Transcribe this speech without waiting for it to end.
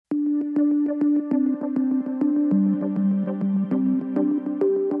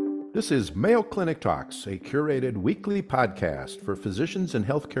This is Mayo Clinic Talks, a curated weekly podcast for physicians and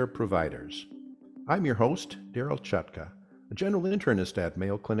healthcare providers. I'm your host, Daryl Chutka, a general internist at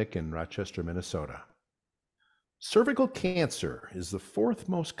Mayo Clinic in Rochester, Minnesota. Cervical cancer is the fourth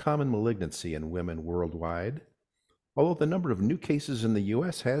most common malignancy in women worldwide, although the number of new cases in the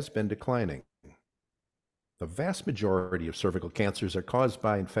U.S. has been declining. The vast majority of cervical cancers are caused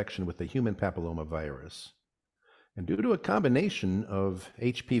by infection with the human papillomavirus. And due to a combination of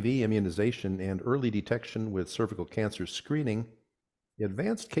HPV immunization and early detection with cervical cancer screening,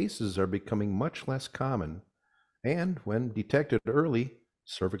 advanced cases are becoming much less common. And when detected early,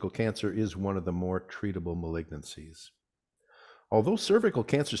 cervical cancer is one of the more treatable malignancies. Although cervical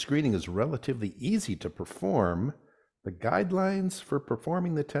cancer screening is relatively easy to perform, the guidelines for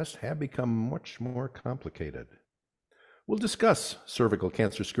performing the test have become much more complicated. We'll discuss cervical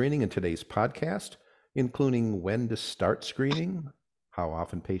cancer screening in today's podcast, including when to start screening, how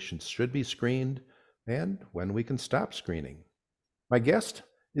often patients should be screened, and when we can stop screening. My guest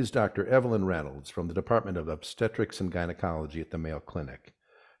is Dr. Evelyn Reynolds from the Department of Obstetrics and Gynecology at the Mayo Clinic.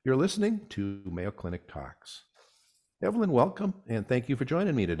 You're listening to Mayo Clinic Talks. Evelyn, welcome, and thank you for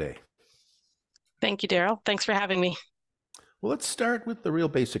joining me today. Thank you, Daryl. Thanks for having me. Well, let's start with the real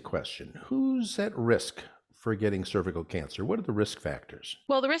basic question. Who's at risk for getting cervical cancer? What are the risk factors?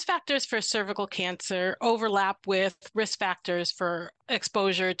 Well, the risk factors for cervical cancer overlap with risk factors for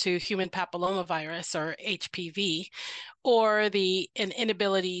exposure to human papillomavirus, or HPV, or an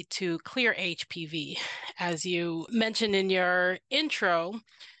inability to clear HPV. As you mentioned in your intro,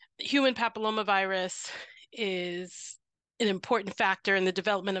 human papillomavirus is an important factor in the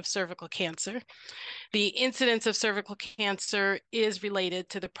development of cervical cancer. The incidence of cervical cancer is related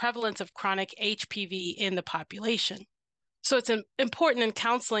to the prevalence of chronic HPV in the population. So it's important in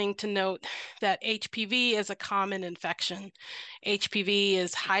counseling to note that HPV is a common infection. HPV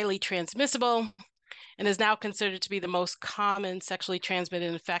is highly transmissible and is now considered to be the most common sexually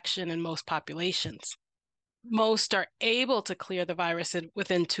transmitted infection in most populations. Most are able to clear the virus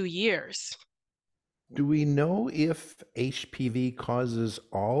within 2 years. Do we know if HPV causes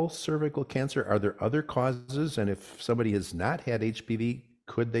all cervical cancer? Are there other causes? And if somebody has not had HPV,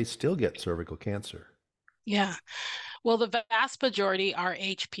 could they still get cervical cancer? Yeah. Well, the vast majority are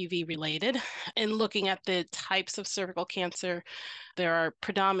HPV related. In looking at the types of cervical cancer, there are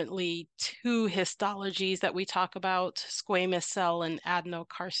predominantly two histologies that we talk about, squamous cell and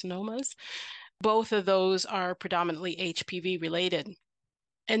adenocarcinomas. Both of those are predominantly HPV related.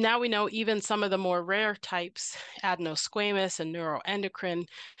 And now we know even some of the more rare types, adenosquamous and neuroendocrine,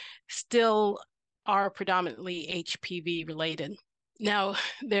 still are predominantly HPV related. Now,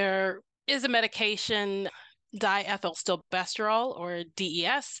 there is a medication, diethylstilbestrol, or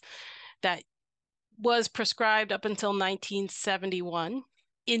DES, that was prescribed up until 1971.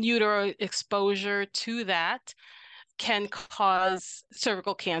 In utero exposure to that can cause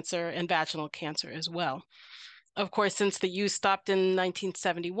cervical cancer and vaginal cancer as well. Of course, since the use stopped in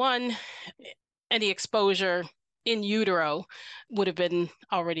 1971, any exposure in utero would have been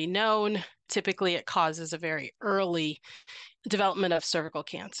already known. Typically, it causes a very early development of cervical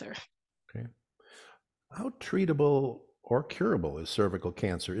cancer. Okay. How treatable or curable is cervical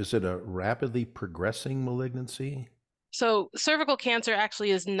cancer? Is it a rapidly progressing malignancy? So cervical cancer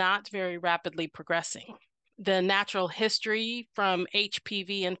actually is not very rapidly progressing. The natural history from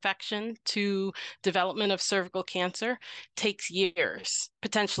HPV infection to development of cervical cancer takes years,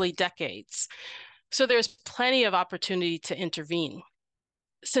 potentially decades. So there's plenty of opportunity to intervene.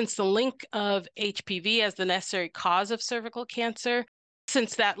 Since the link of HPV as the necessary cause of cervical cancer,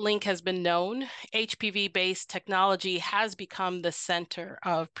 since that link has been known, HPV-based technology has become the center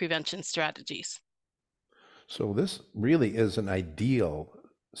of prevention strategies. So this really is an ideal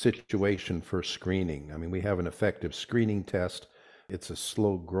situation for screening. I mean, we have an effective screening test. It's a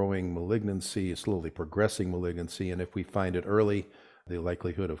slow-growing malignancy, a slowly progressing malignancy, and if we find it early, the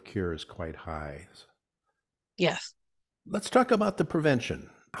likelihood of cure is quite high. Yes. Let's talk about the prevention.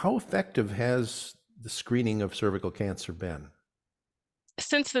 How effective has the screening of cervical cancer been?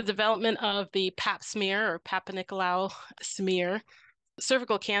 Since the development of the Pap smear, or Papa-Nicolau smear,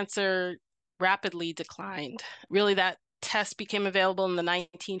 cervical cancer rapidly declined. Really, that test became available in the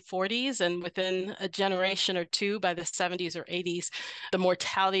 1940s, and within a generation or two, by the 70s or 80s, the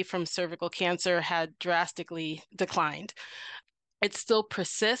mortality from cervical cancer had drastically declined. It still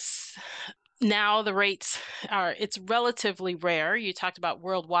persists. Now the rates it's relatively rare. You talked about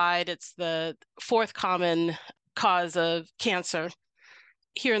worldwide, it's the fourth common cause of cancer.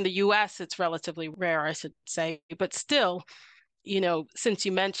 Here in the US, it's relatively rare, I should say, but still, Since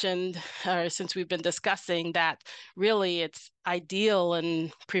you mentioned, or since we've been discussing that really it's ideal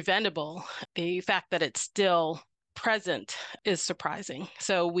and preventable, the fact that it's still present is surprising.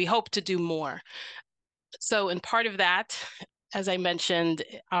 So we hope to do more. So, in part of that, as I mentioned,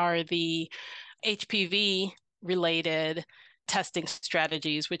 are the HPV related testing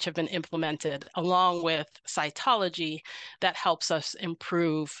strategies which have been implemented along with cytology that helps us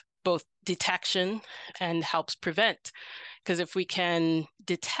improve both detection and helps prevent. Because if we can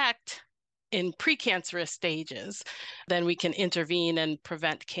detect in precancerous stages, then we can intervene and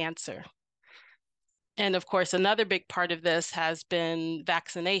prevent cancer. And of course, another big part of this has been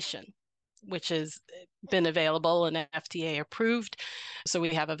vaccination, which has been available and FDA approved. So we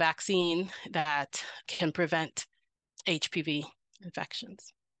have a vaccine that can prevent HPV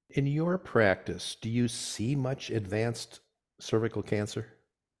infections. In your practice, do you see much advanced cervical cancer?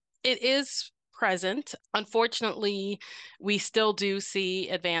 It is present. Unfortunately, we still do see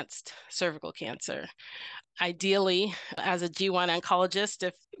advanced cervical cancer. Ideally, as a GYN oncologist,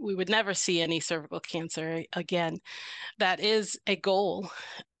 if we would never see any cervical cancer again, that is a goal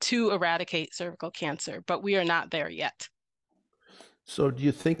to eradicate cervical cancer, but we are not there yet. So, do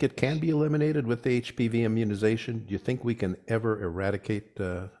you think it can be eliminated with the HPV immunization? Do you think we can ever eradicate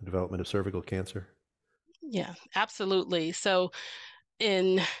development of cervical cancer? Yeah, absolutely. So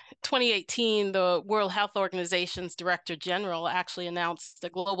in 2018, the World Health Organization's Director General actually announced a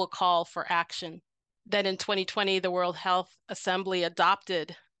global call for action. Then in 2020, the World Health Assembly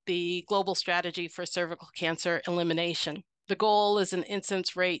adopted the global strategy for cervical cancer elimination. The goal is an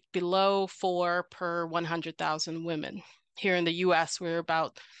incidence rate below 4 per 100,000 women. Here in the US, we're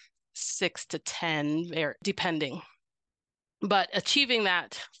about 6 to 10, depending. But achieving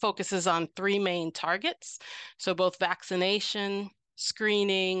that focuses on three main targets. So both vaccination,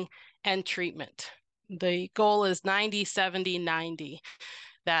 screening, and treatment. The goal is 90, 70, 90,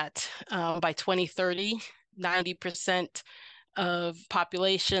 that by 2030, 90% of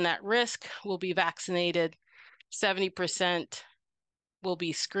population at risk will be vaccinated, 70% will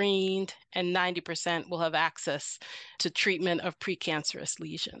be screened, and 90% will have access to treatment of precancerous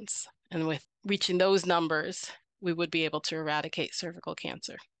lesions. And with reaching those numbers, we would be able to eradicate cervical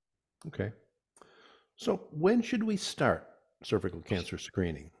cancer. Okay. So, when should we start cervical cancer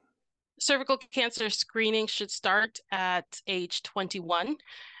screening? Cervical cancer screening should start at age 21,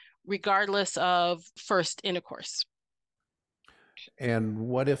 regardless of first intercourse. And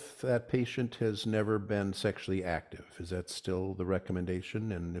what if that patient has never been sexually active? Is that still the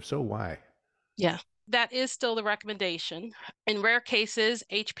recommendation? And if so, why? Yeah, that is still the recommendation. In rare cases,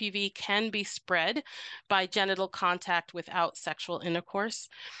 HPV can be spread by genital contact without sexual intercourse.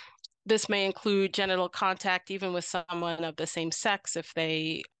 This may include genital contact even with someone of the same sex if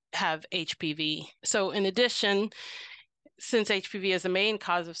they have HPV. So in addition, since HPV is the main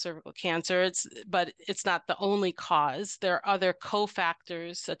cause of cervical cancer, but it's not the only cause. There are other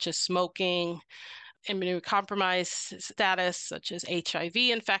cofactors such as smoking, immunocompromised status, such as HIV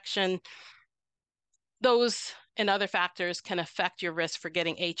infection. Those and other factors can affect your risk for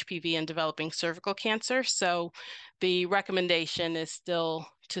getting HPV and developing cervical cancer. So the recommendation is still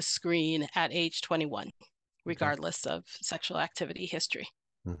to screen at age 21, Okay. regardless of sexual activity history.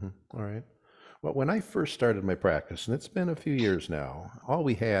 All right. Well, when I first started my practice, and it's been a few years now, all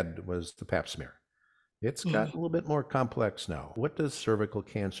we had was the pap smear. It's Mm, got a little bit more complex now. What does cervical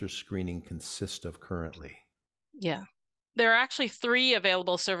cancer screening consist of currently? yeah. There are actually three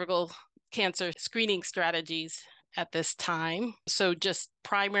available cervical cancer screening strategies at this time. So just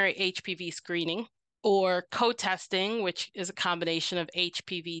primary HPV screening or co-testing, which is a combination of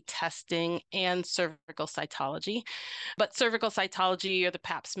HPV testing and cervical cytology. But cervical cytology or the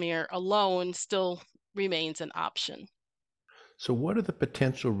pap smear alone still remains an option. So, what are the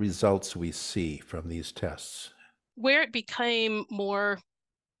potential results we see from these tests? Where it became more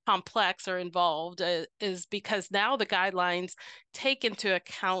complex or involved is because now the guidelines take into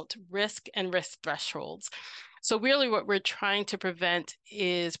account risk and risk thresholds. So really what we're trying to prevent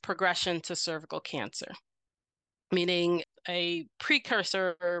is progression to cervical cancer, meaning a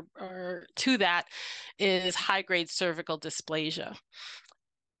precursor or to that is high-grade cervical dysplasia.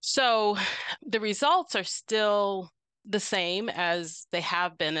 So the results are still the same as they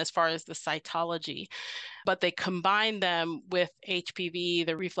have been as far as the cytology, but they combine them with HPV,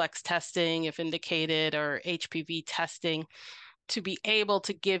 the reflex testing, if indicated, or HPV testing to be able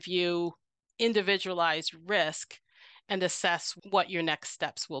to give you individualized risk and assess what your next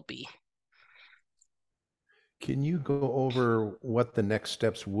steps will be. Can you go over what the next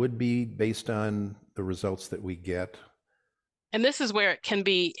steps would be based on the results that we get? And this is where it can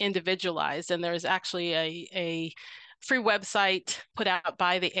be individualized. And there's actually a free website put out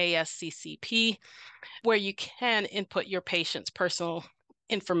by the ASCCP where you can input your patient's personal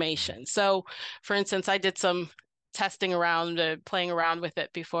information. So, for instance, I did some testing around, playing around with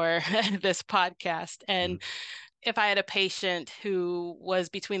it before this podcast. And if I had a patient who was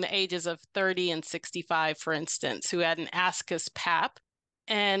between the ages of 30 and 65, for instance, who had an ascus pap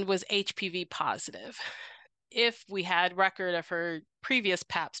and was HPV positive, if we had record of her previous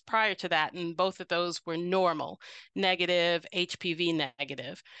PAPs prior to that, and both of those were normal, negative, HPV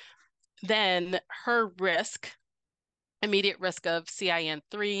negative, then her risk, immediate risk of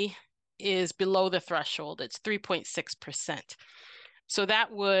CIN3 is below the threshold. It's 3.6%. So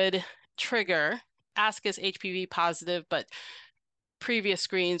that would trigger, ask is HPV positive, but previous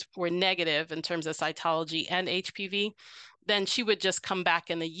screens were negative in terms of cytology and HPV, then she would just come back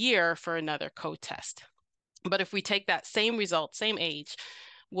in a year for another co-test. But if we take that same result, same age,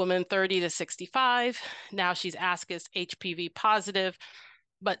 woman 30 to 65, now she's asked is HPV positive,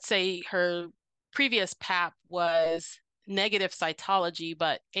 but say her previous PAP was negative cytology,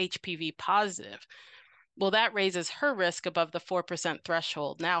 but HPV positive. Well, that raises her risk above the 4%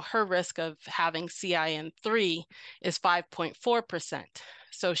 threshold. Now her risk of having CIN3 is 5.4%.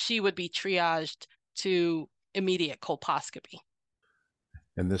 So she would be triaged to immediate colposcopy.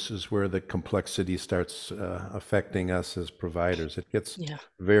 And this is where the complexity starts affecting us as providers. It gets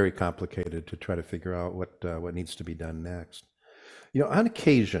very complicated to try to figure out what needs to be done next. On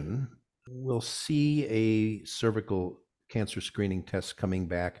occasion, we'll see a cervical cancer screening test coming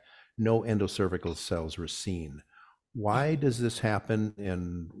back. No endocervical cells were seen. Why does this happen,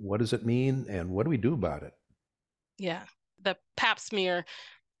 and what does it mean, and what do we do about it? Yeah, the pap smear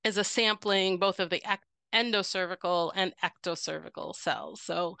is a sampling both of the endocervical and ectocervical cells.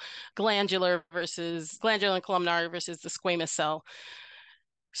 So glandular and columnar versus the squamous cell.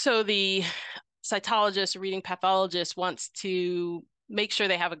 So the cytologist or reading pathologist wants to make sure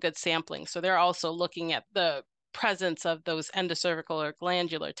they have a good sampling. So they're also looking at the presence of those endocervical or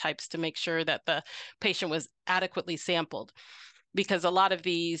glandular types to make sure that the patient was adequately sampled, because a lot of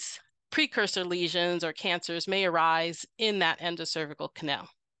these precursor lesions or cancers may arise in that endocervical canal.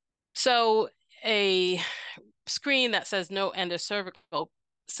 So a screen that says no endocervical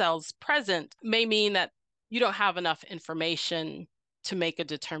cells present may mean that you don't have enough information to make a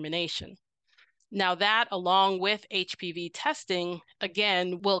determination. Now that, along with HPV testing,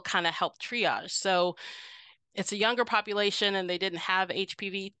 again, will kind of help triage. So it's a younger population and they didn't have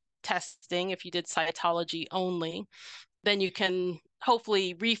HPV testing. If you did cytology only, then you can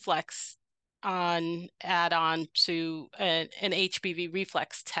hopefully add on to an HPV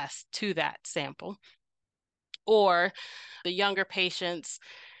reflex test to that sample. Or the younger patients,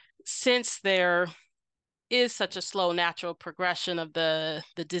 since there is such a slow natural progression of the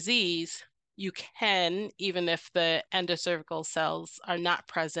disease, you can, even if the endocervical cells are not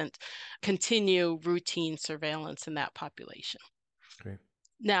present, continue routine surveillance in that population. Great.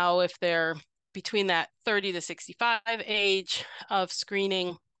 Now, if they're between that 30 to 65 age of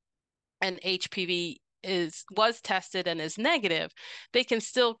screening and HPV was tested and is negative, they can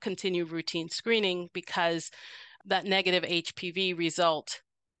still continue routine screening because that negative HPV result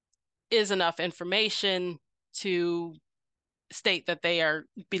is enough information to state that they are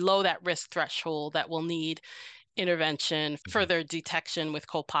below that risk threshold that will need intervention, further detection with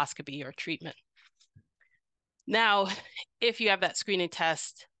colposcopy or treatment. Now, if you have that screening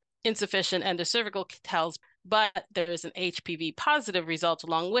test, insufficient endocervical tells, but there's an HPV positive result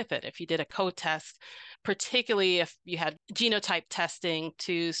along with it, if you did a co-test, particularly if you had genotype testing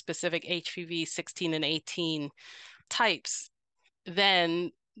to specific HPV 16 and 18 types,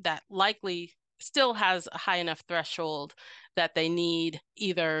 then that likely still has a high enough threshold that they need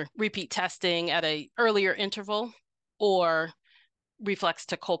either repeat testing at an earlier interval or reflex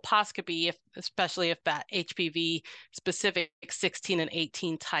to colposcopy, especially if that HPV specific 16 and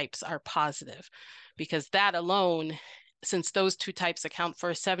 18 types are positive, because that alone, since those two types account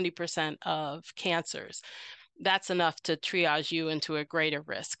for 70% of cancers, that's enough to triage you into a greater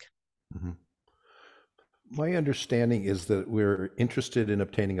risk. Mm-hmm. My understanding is that we're interested in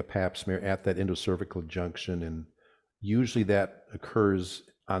obtaining a pap smear at that endocervical junction, and usually that occurs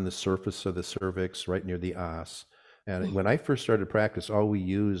on the surface of the cervix, right near the os. And when I first started practice, all we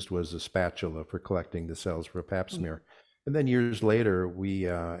used was a spatula for collecting the cells for a pap smear. And then years later, we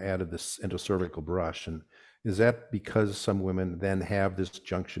added this endocervical brush. And is that because some women then have this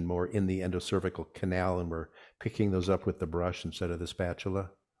junction more in the endocervical canal and we're picking those up with the brush instead of the spatula?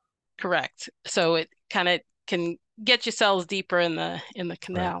 Correct. So it kind of can get your cells deeper in the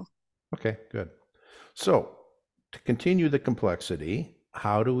canal. Right. Okay, good. So to continue the complexity,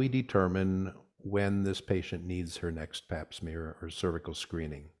 how do we determine when this patient needs her next pap smear or cervical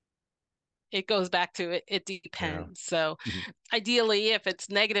screening? It goes back to it Yeah. depends. So Mhm. ideally, if it's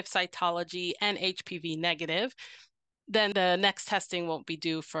negative cytology and HPV negative, then the next testing won't be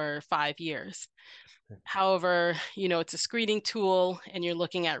due for 5 years. However, it's a screening tool and you're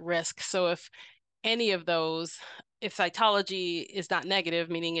looking at risk. So if any of those, if cytology is not negative,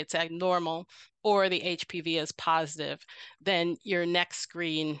 meaning it's abnormal, or the HPV is positive, then your next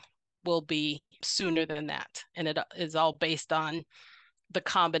screen will be sooner than that. And it is all based on the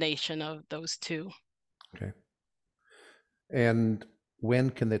combination of those two. Okay. And when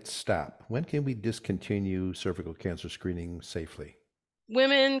can it stop? When can we discontinue cervical cancer screening safely?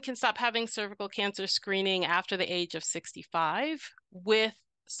 Women can stop having cervical cancer screening after the age of 65 with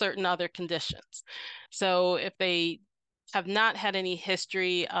certain other conditions. So if they have not had any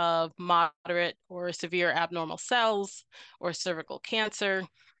history of moderate or severe abnormal cells or cervical cancer,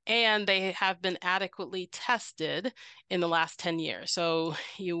 and they have been adequately tested in the last 10 years. So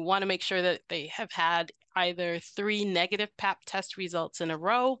you want to make sure that they have had either 3 negative pap test results in a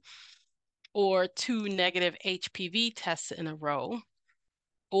row or 2 negative HPV tests in a row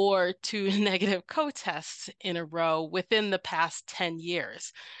or 2 negative co-tests in a row within the past 10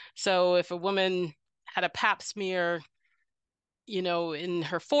 years. So if a woman had a pap smear, in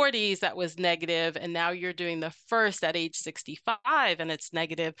her 40s that was negative, and now you're doing the first at age 65 and it's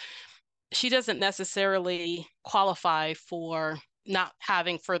negative, she doesn't necessarily qualify for not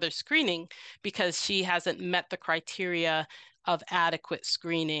having further screening because she hasn't met the criteria of adequate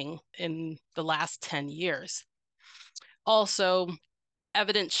screening in the last 10 years. Also,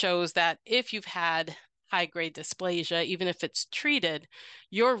 evidence shows that if you've had high-grade dysplasia, even if it's treated,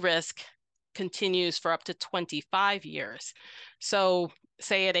 your risk continues for up to 25 years. So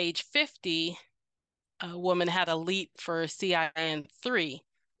say at age 50, a woman had a leap for CIN3,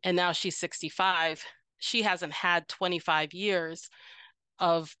 and now she's 65. She hasn't had 25 years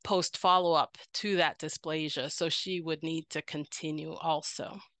of post follow-up to that dysplasia, so she would need to continue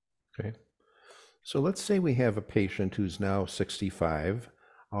also. Okay. So let's say we have a patient who's now 65.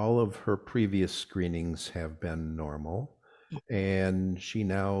 All of her previous screenings have been normal, and she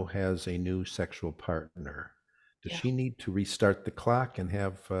now has a new sexual partner. Does Yeah. she need to restart the clock and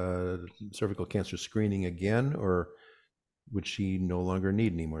have cervical cancer screening again, or would she no longer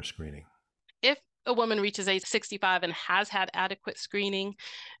need any more screening? If a woman reaches age 65 and has had adequate screening,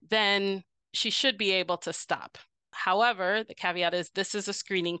 then she should be able to stop. However, the caveat is this is a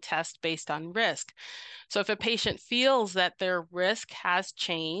screening test based on risk. So if a patient feels that their risk has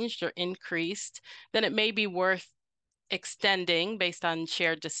changed or increased, then it may be worth extending based on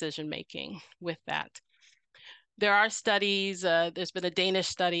shared decision making with that. There are studies, there's been a Danish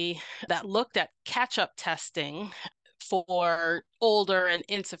study that looked at catch-up testing for older and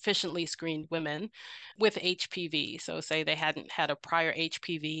insufficiently screened women with HPV. So say they hadn't had a prior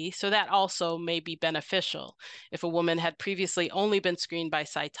HPV. So that also may be beneficial. If a woman had previously only been screened by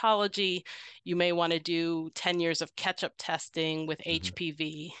cytology, you may want to do 10 years of catch-up testing with Mhm.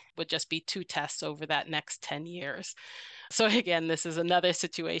 HPV, would just be 2 tests over that next 10 years. So again, this is another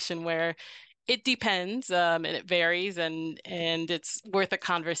situation where it depends, and it varies, and it's worth a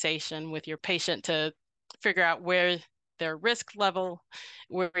conversation with your patient to figure out where their risk level,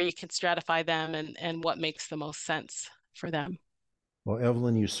 where you can stratify them, and what makes the most sense for them. Well,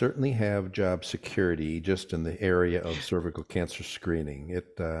 Evelyn, you certainly have job security just in the area of cervical cancer screening.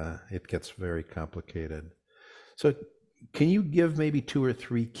 It gets very complicated. So, can you give maybe 2 or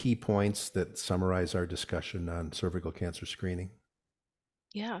 3 key points that summarize our discussion on cervical cancer screening?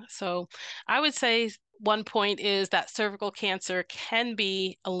 Yeah, so I would say one point is that cervical cancer can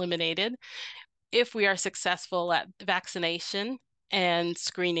be eliminated if we are successful at vaccination and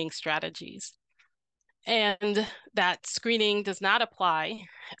screening strategies. And that screening does not apply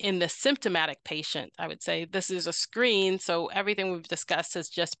in the symptomatic patient. I would say this is a screen, so everything we've discussed has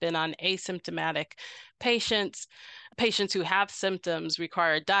just been on asymptomatic patients. Patients who have symptoms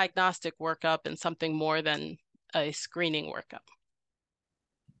require a diagnostic workup and something more than a screening workup.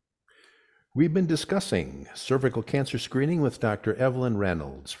 We've been discussing cervical cancer screening with Dr. Evelyn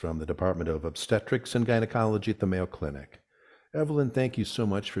Reynolds from the Department of Obstetrics and Gynecology at the Mayo Clinic. Evelyn, thank you so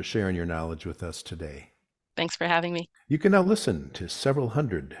much for sharing your knowledge with us today. Thanks for having me. You can now listen to several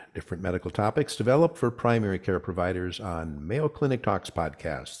hundred different medical topics developed for primary care providers on Mayo Clinic Talks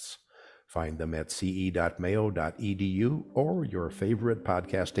podcasts. Find them at ce.mayo.edu or your favorite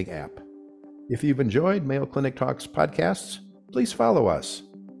podcasting app. If you've enjoyed Mayo Clinic Talks podcasts, please follow us.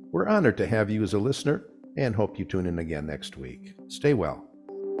 We're honored to have you as a listener and hope you tune in again next week. Stay well.